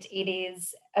it, it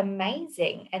is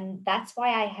amazing. And that's why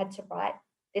I had to write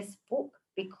this book,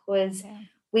 because Yeah.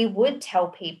 we would tell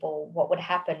people what would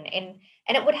happen, and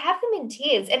it would have them in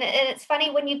tears. And it's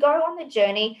funny, when you go on the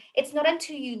journey, it's not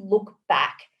until you look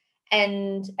back,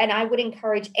 and I would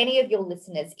encourage any of your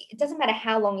listeners, it doesn't matter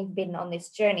how long you've been on this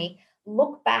journey,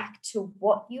 look back to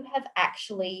what you have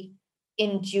actually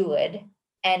endured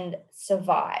and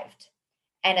survived.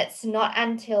 And it's not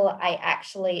until I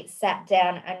actually sat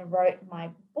down and wrote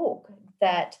my book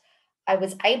that I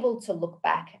was able to look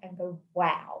back and go,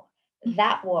 wow,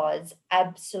 that was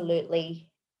absolutely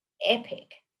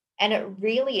epic. And it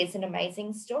really is an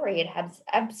amazing story. It has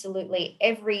absolutely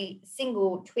every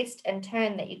single twist and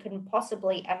turn that you can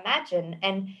possibly imagine.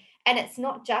 And it's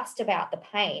not just about the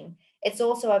pain. It's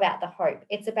also about the hope.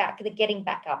 It's about the getting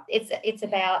back up. It's Yeah.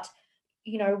 about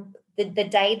the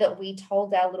day that we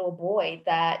told our little boy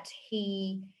that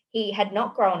he had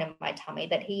not grown in my tummy,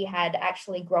 that he had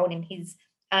actually grown in his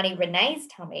Auntie Renee's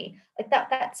tummy. Like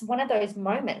that's one of those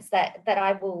moments that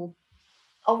I'll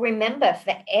remember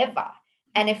forever.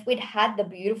 And if we'd had the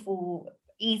beautiful,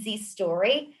 easy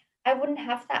story, I wouldn't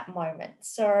have that moment.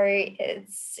 So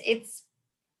it's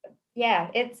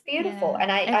yeah, it's beautiful. Yeah.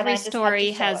 And Every I just had to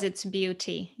story show has it. its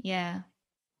beauty. Yeah.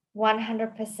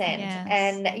 100%. Yes.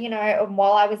 And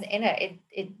while I was in it,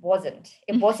 it wasn't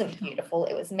beautiful.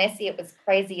 It was messy, it was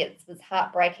crazy, it was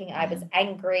heartbreaking. I Yeah. was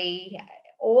angry,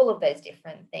 all of those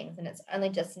different things. And it's only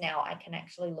just now I can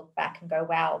actually look back and go,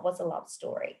 wow, it was a love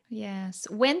story. Yes.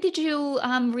 When did you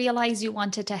realize you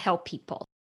wanted to help people?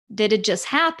 Did it just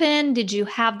happen? Did you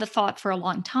have the thought for a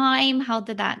long time? How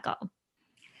did that go?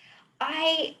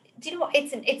 I do you know what?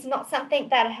 It's not something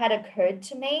that had occurred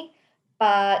to me,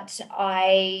 but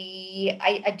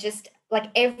I just, like,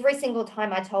 every single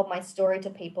time I told my story to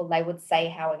people, they would say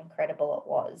how incredible it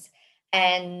was.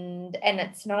 And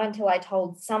it's not until I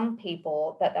told some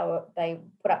people that they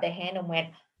put up their hand and went,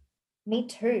 me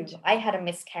too. I had a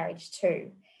miscarriage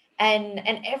too. And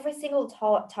every single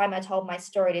time I told my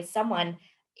story to someone,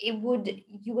 you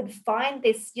would find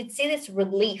this, you'd see this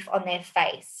relief on their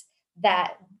face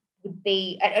that would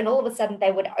be, and all of a sudden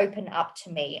they would open up to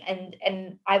me,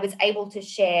 and I was able to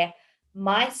share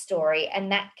my story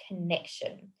and that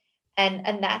connection.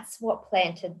 And that's what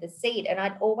planted the seed. And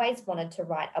I'd always wanted to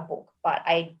write a book, but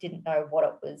I didn't know what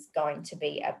it was going to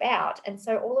be about. And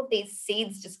so all of these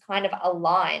seeds just kind of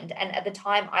aligned. And at the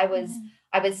time Yeah.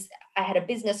 I had a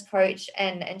business coach,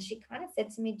 and she kind of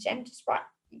said to me, Jen, just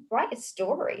write a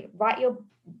story, write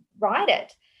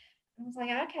it. I was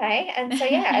like, okay. And so,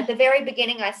 yeah, at the very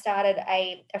beginning, I started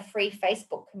a free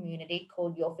Facebook community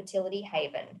called Your Fertility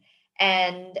Haven.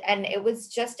 And it was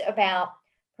just about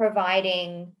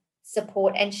providing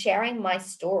support and sharing my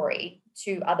story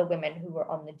to other women who were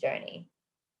on the journey.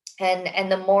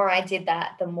 And the more I did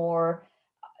that, the more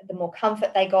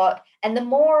comfort they got, and the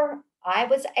more I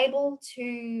was able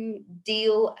to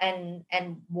deal and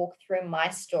walk through my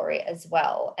story as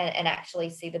well, and actually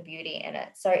see the beauty in it.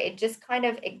 So it just kind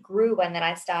of it grew, and then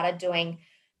I started doing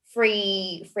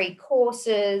free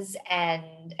courses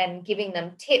and giving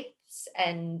them tips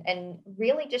and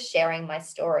really just sharing my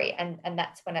story. And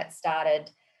that's when it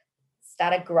started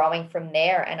growing from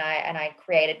there. And I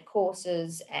created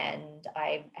courses, and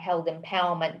I held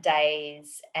empowerment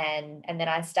days, and then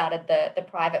I started the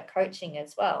private coaching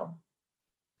as well.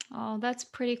 Oh, that's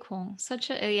pretty cool. Such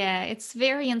a, yeah, it's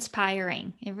very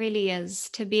inspiring. It really is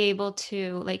to be able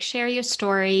to like share your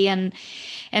story and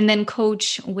then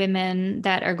coach women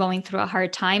that are going through a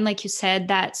hard time, like you said,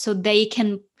 that so they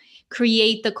can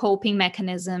create the coping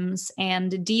mechanisms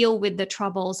and deal with the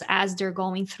troubles as they're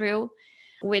going through,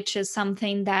 which is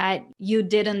something that you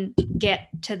didn't get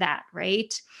to that,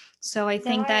 right? So I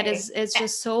think that No. is it's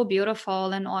just so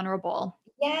beautiful and honorable.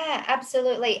 Yeah,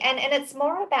 absolutely. And it's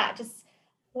more about just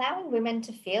allowing women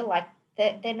to feel like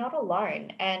they're not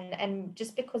alone. And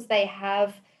just because they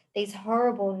have these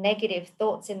horrible negative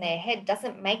thoughts in their head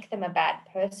doesn't make them a bad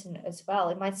person as well.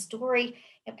 In my story,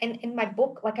 in my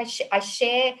book, like I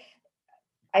share,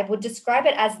 I would describe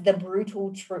it as the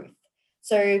brutal truth.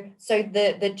 So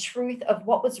the truth of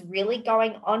what was really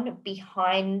going on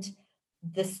behind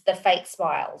the fake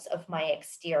smiles of my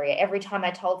exterior. Every time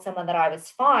I told someone that I was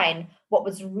fine, what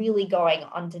was really going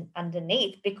on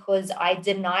underneath, because I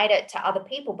denied it to other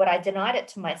people, but I denied it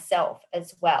to myself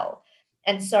as well.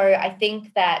 And so I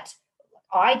think that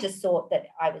I just thought that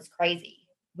I was crazy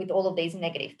with all of these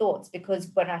negative thoughts, because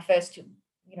when I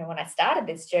started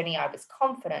this journey, I was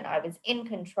confident, I was in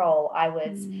control, I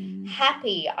was Mm,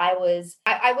 happy, I was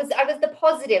the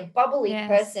positive, bubbly yes,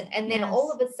 person. And then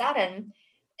all yes. of a sudden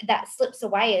that slips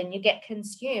away and you get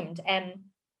consumed, and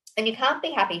you can't be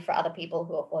happy for other people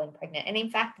who are falling pregnant. And in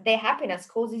fact, their happiness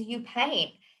causes you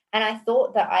pain. And I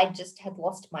thought that I just had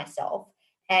lost myself,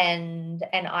 and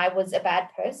I was a bad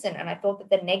person. And I thought that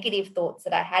the negative thoughts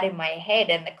that I had in my head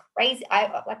and the crazy, I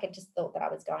just thought that I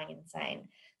was going insane.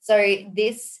 So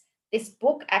this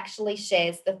book actually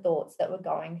shares the thoughts that were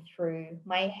going through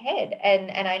my head.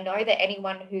 And I know that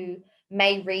anyone who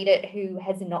may read it who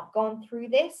has not gone through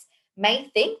this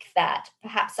may think that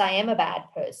perhaps I am a bad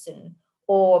person,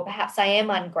 or perhaps I am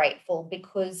ungrateful,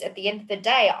 because at the end of the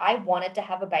day, I wanted to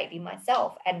have a baby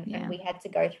myself, and Yeah. we had to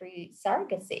go through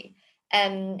surrogacy.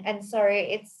 And so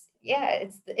it's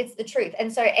the truth.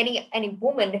 And so any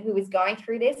woman who is going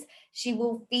through this, she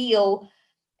will feel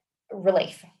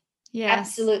relief, Yes.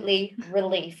 absolutely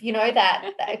relief. You know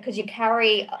that because you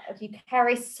carry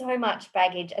so much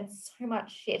baggage and so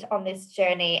much shit on this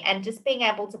journey, and just being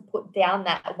able to put down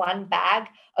that one bag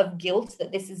of guilt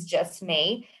that this is just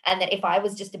me, and that if I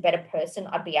was just a better person,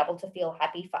 I'd be able to feel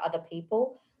happy for other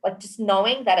people. Like, just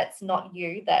knowing that it's not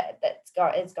you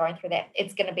is going through that,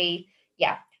 it's going to be,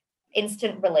 yeah,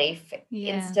 instant relief,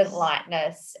 instant Yes.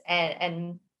 lightness.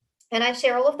 And I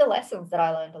share all of the lessons that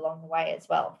I learned along the way as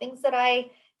well, things that I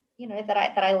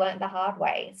learned the hard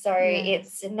way. So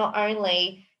Yes. it's not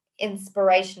only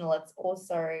inspirational, it's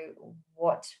also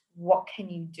what can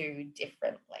you do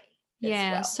differently as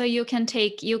Yeah, well. so you can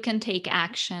take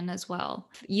action as well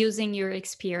using your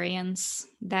experience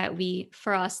that we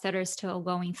for us that are still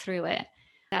going through it.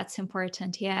 That's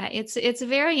important. Yeah, it's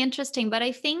very interesting, but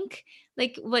I think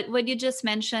like what you just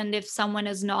mentioned, if someone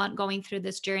is not going through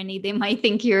this journey, they might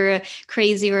think you're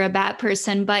crazy or a bad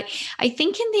person, but I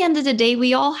think in the end of the day,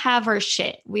 we all have our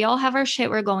shit. We all have our shit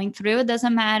we're going through. It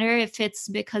doesn't matter if it's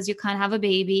because you can't have a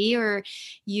baby or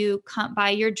you can't buy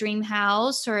your dream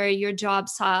house or your job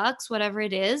sucks, whatever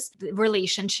it is,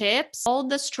 relationships, all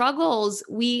the struggles,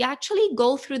 we actually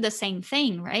go through the same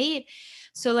thing, right?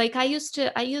 So like I used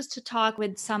to talk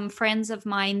with some friends of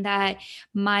mine that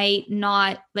might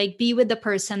not like be with the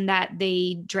person that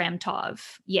they dreamt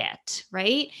of yet,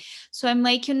 right? So I'm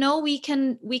like, we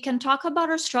can talk about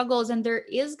our struggles, and there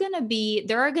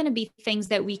are going to be things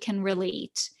that we can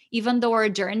relate, even though our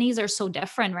journeys are so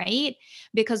different, right?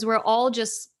 Because we're all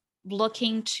just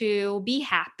looking to be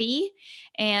happy,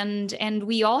 and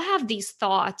we all have these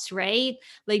thoughts, right?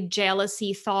 Like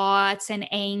jealousy thoughts and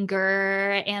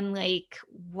anger and like,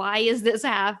 why is this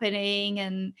happening?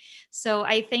 And so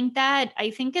I think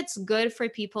it's good for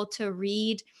people to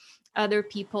read other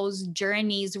people's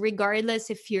journeys regardless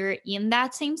if you're in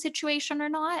that same situation or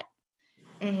not.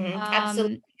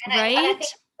 Absolutely. And I think Right.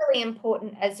 it's really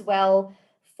important as well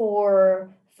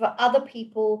for other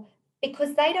people,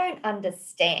 because they don't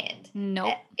understand.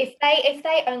 Nope. If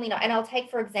they only know, and I'll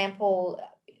take for example,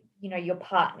 your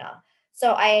partner.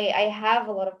 So I have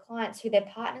a lot of clients who their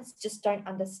partners just don't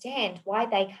understand why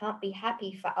they can't be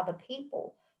happy for other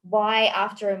people. why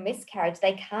after a miscarriage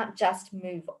they can't just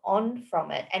move on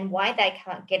from it, and why they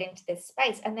can't get into this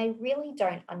space, and they really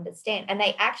don't understand. And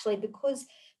they actually, because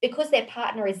their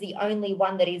partner is the only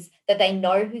one that they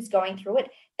know who's going through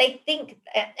it, they think,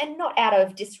 and not out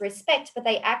of disrespect, but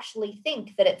they actually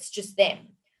think that it's just them.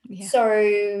 Yeah.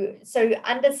 So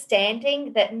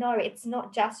understanding that no, it's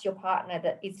not just your partner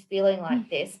that is feeling like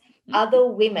this. Other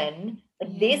women,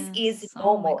 like, this is Yes.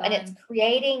 Oh my normal, and it's God.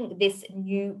 creating this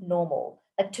new normal.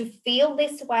 Like, to feel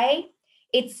this way,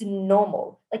 it's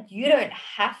normal. Like, you don't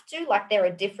have to, like, there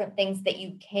are different things that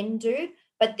you can do,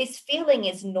 but this feeling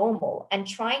is normal. And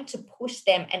trying to push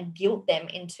them and guilt them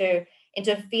into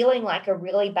feeling like a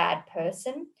really bad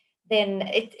person, then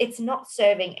it's not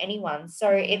serving anyone. So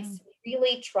it's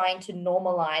really trying to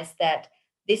normalize that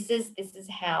this is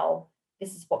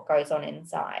what goes on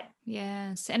inside.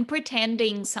 Yes. And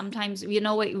pretending sometimes, you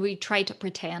know, we try to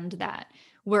pretend that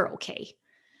we're okay.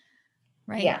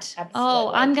 Right. Yeah, Oh,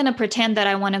 absolutely. I'm going to pretend that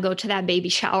I want to go to that baby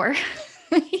shower.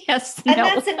 Yes. And No.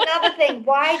 that's another thing.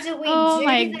 Why do we Oh do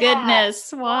my that?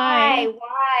 goodness. Why?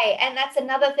 Why? And that's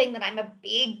another thing that I'm a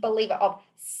big believer of.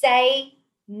 Say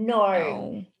no.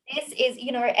 No. This is,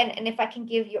 and if I can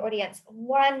give your audience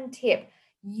one tip,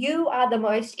 you are the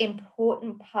most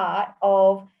important part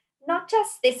of not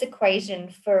just this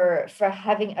equation for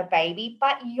having a baby,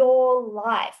 but your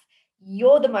life.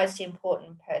 You're the most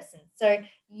important person. So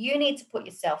you need to put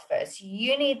yourself first.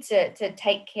 You need to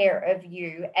take care of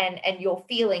you and your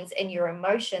feelings and your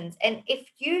emotions. And if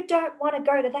you don't want to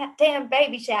go to that damn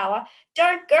baby shower,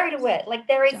 don't go to it. Like,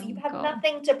 you have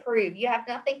nothing to prove. You have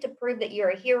nothing to prove that you're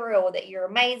a hero or that you're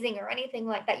amazing or anything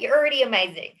like that. You're already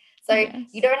amazing. So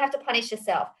you don't have to punish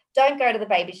yourself. Don't go to the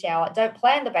baby shower. Don't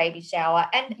plan the baby shower.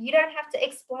 And you don't have to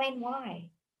explain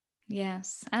why.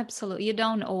 Yes, absolutely. You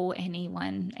don't owe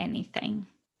anyone anything.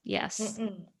 Yes.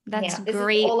 That's This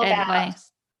great is all advice.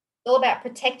 It's all about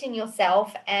protecting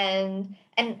yourself and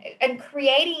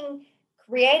creating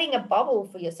a bubble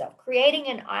for yourself, creating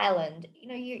an island.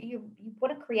 You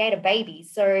want to create a baby,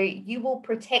 so you will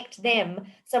protect them.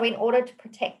 So in order to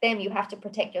protect them, you have to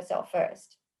protect yourself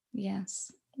first.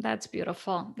 Yes. That's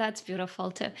beautiful. That's beautiful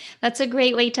too. That's a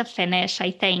great way to finish,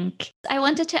 I think. I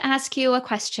wanted to ask you a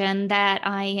question that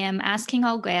I am asking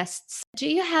all guests. Do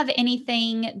you have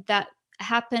anything that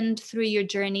happened through your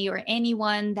journey, or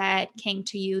anyone that came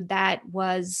to you that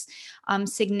was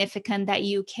significant, that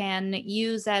you can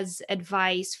use as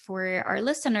advice for our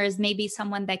listeners? Maybe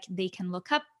someone that they can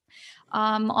look up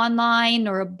online,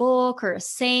 or a book or a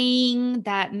saying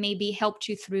that maybe helped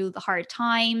you through the hard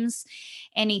times,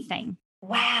 anything.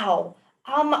 Wow.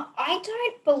 I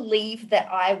don't believe that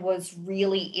I was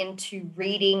really into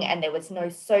reading, and there was no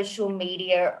social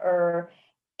media or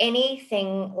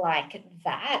anything like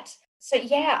that. So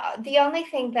yeah, the only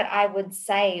thing that I would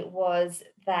say was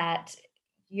that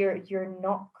you're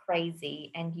not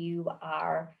crazy, and you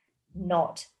are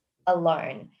not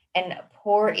alone, and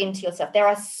pour into yourself. There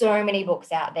are so many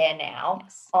books out there now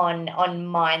on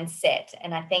mindset,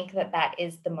 and I think that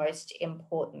is the most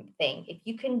important thing. If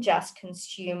you can just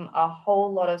consume a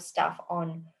whole lot of stuff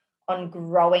on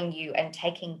growing you and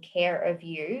taking care of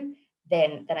you,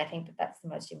 then I think that's the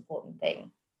most important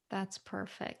thing. That's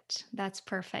perfect. That's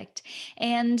perfect.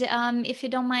 And if you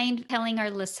don't mind telling our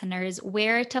listeners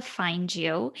where to find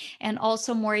you, and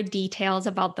also more details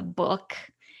about the book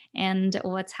and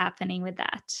what's happening with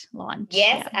that launch.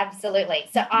 Yes, absolutely.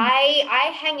 So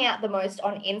I hang out the most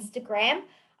on Instagram.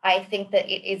 I think that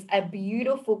it is a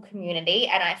beautiful community,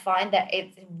 and I find that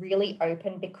it's really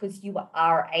open because you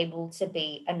are able to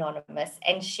be anonymous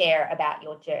and share about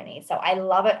your journey. So I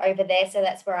love it over there. So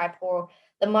that's where I pour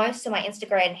the most. So my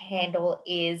Instagram handle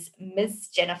is Ms.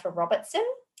 Jennifer Robertson.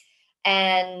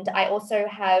 And I also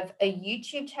have a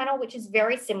YouTube channel, which is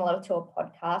very similar to a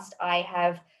podcast. I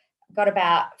have got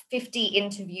about 50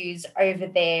 interviews over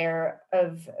there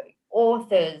of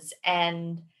authors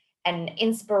and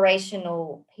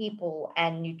inspirational people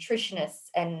and nutritionists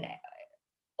and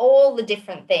all the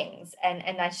different things.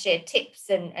 And I share tips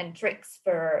and tricks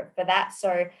for that.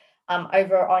 So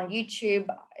over on YouTube,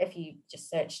 if you just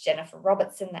search Jennifer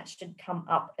Robertson, that should come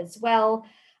up as well.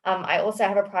 I also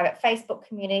have a private Facebook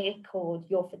community called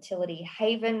Your Fertility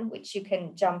Haven, which you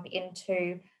can jump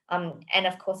into. And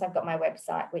of course, I've got my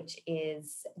website, which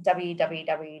is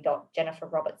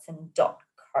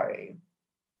www.jenniferrobertson.co.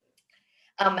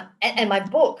 And my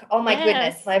book, oh my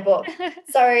goodness, my book.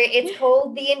 So it's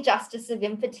called The Injustice of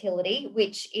Infertility,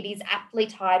 which it is aptly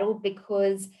titled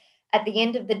because at the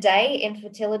end of the day,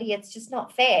 infertility, it's just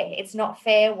not fair. It's not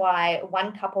fair why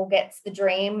one couple gets the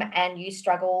dream and you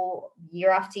struggle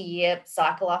year after year,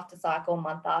 cycle after cycle,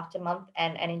 month after month,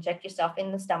 and inject yourself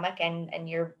in the stomach and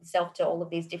yourself to all of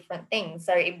these different things.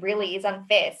 So it really is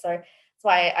unfair. So that's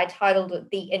why I titled it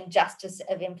The Injustice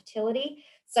of Infertility.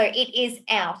 So it is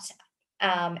out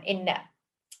on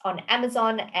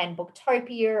Amazon and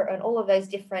Booktopia and all of those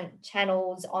different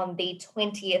channels on the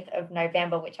 20th of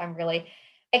November, which I'm really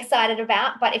excited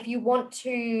about. But if you want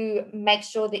to make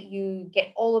sure that you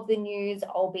get all of the news,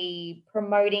 I'll be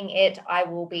promoting it. I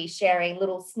will be sharing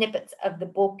little snippets of the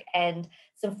book and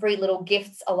some free little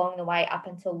gifts along the way up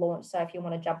until launch. So if you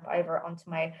want to jump over onto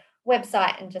my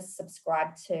website and just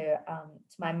subscribe to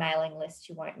my mailing list,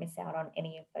 you won't miss out on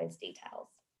any of those details.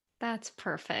 That's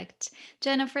perfect.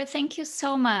 Jennifer, thank you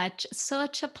so much.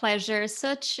 Such a pleasure,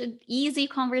 such an easy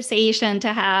conversation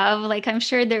to have. Like, I'm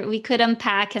sure that we could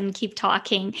unpack and keep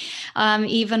talking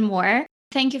even more.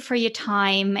 Thank you for your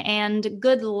time and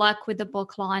good luck with the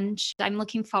book launch. I'm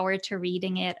looking forward to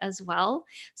reading it as well.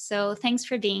 So thanks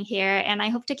for being here, and I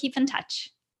hope to keep in touch.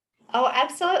 Oh,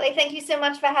 absolutely. Thank you so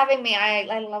much for having me.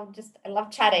 I love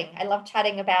chatting. I love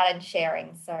chatting about and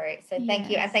sharing. So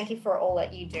thank you. And thank you for all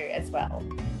that you do as well.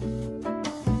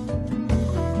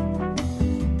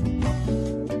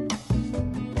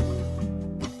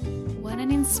 What an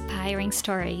inspiring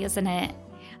story, isn't it?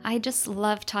 I just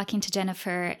love talking to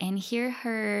Jennifer and hear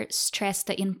her stress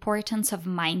the importance of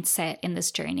mindset in this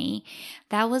journey.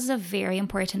 That was a very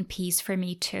important piece for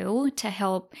me too, to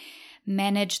help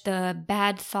manage the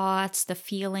bad thoughts, the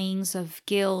feelings of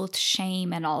guilt,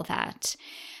 shame, and all that.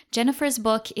 Jennifer's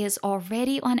book is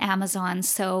already on Amazon,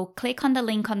 so click on the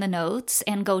link on the notes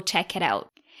and go check it out.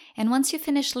 And once you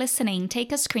finish listening,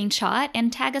 take a screenshot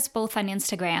and tag us both on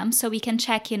Instagram so we can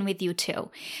check in with you too.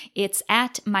 It's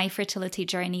at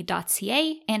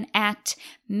myfertilityjourney.ca and at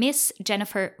Miss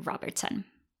Jennifer Robertson.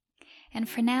 And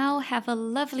for now, have a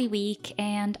lovely week,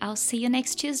 and I'll see you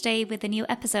next Tuesday with a new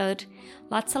episode.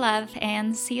 Lots of love,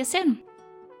 and see you soon.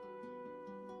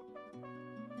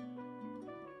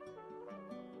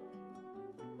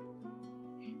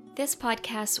 This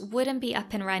podcast wouldn't be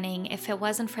up and running if it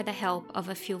wasn't for the help of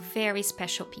a few very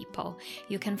special people.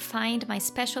 You can find my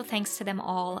special thanks to them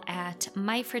all at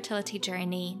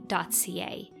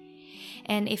myfertilityjourney.ca.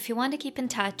 And if you want to keep in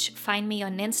touch, find me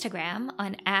on Instagram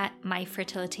on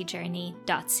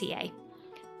 @myfertilityjourney.ca.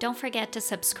 Don't forget to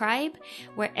subscribe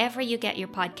wherever you get your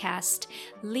podcast,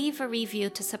 leave a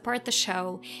review to support the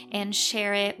show, and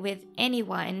share it with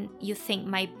anyone you think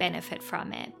might benefit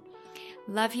from it.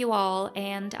 Love you all,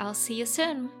 and I'll see you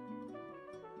soon.